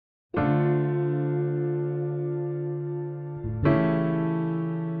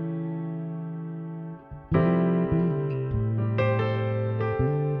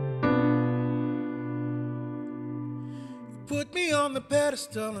on the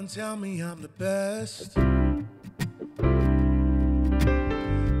pedestal and tell me I'm the best.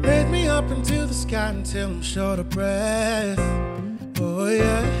 Raise me up into the sky until I'm short of breath. Oh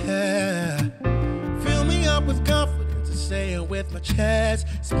yeah. Fill me up with confidence to say it with my chest.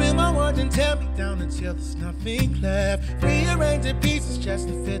 Spin my words and tear me down until there's nothing left. Rearrange the pieces just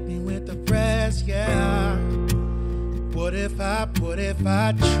to fit me with the rest, yeah. What if I trip?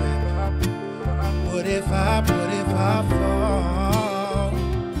 What if I fall?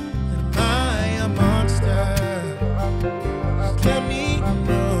 Am I a monster? Just let me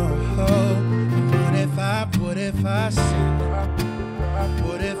know. What if I sin?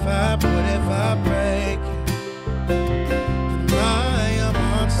 What if I break? Am I a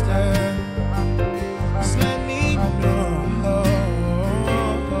monster? Just let me know.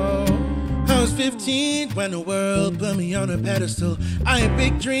 I was 15 when the world put me on a pedestal. I had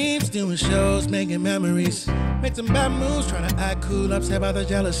big dreams, doing shows, making memories. Made some bad moves, trying to act cool, upset by the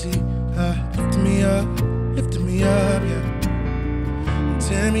jealousy. Lifting me up, yeah.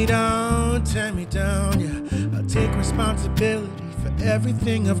 Tear me down, yeah. I'll take responsibility for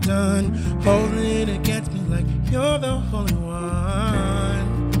everything I've done. Holding it against me like you're the only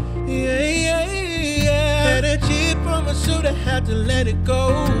one. Yeah. Had a chip on my shoulder, had to let it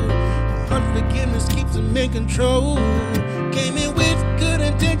go. Unforgiveness keeps him in control. Came in with good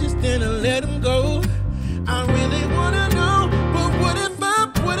intentions, then I let him go. I really wanna know, but what if I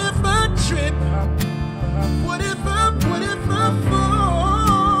trip? What if I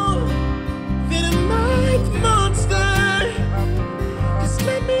fall? Then am I the monster? Just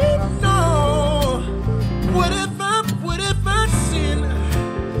let me know. What if I sin?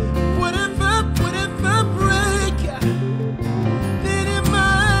 What if I break? Then am I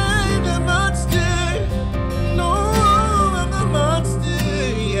the monster? No, I'm the monster,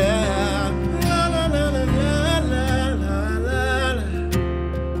 yeah. La la la la la la la la.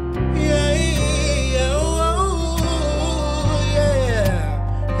 Yeah, oh, yeah.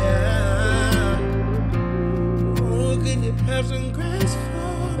 Oh, can you have some grace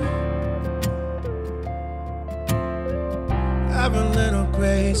for me? Have a little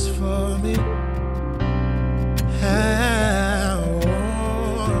grace for me. Have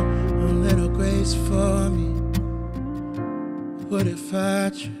a little grace for me. What if I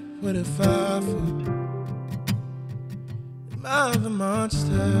trip? What if I fall? Am I the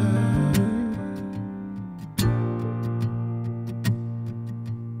monster?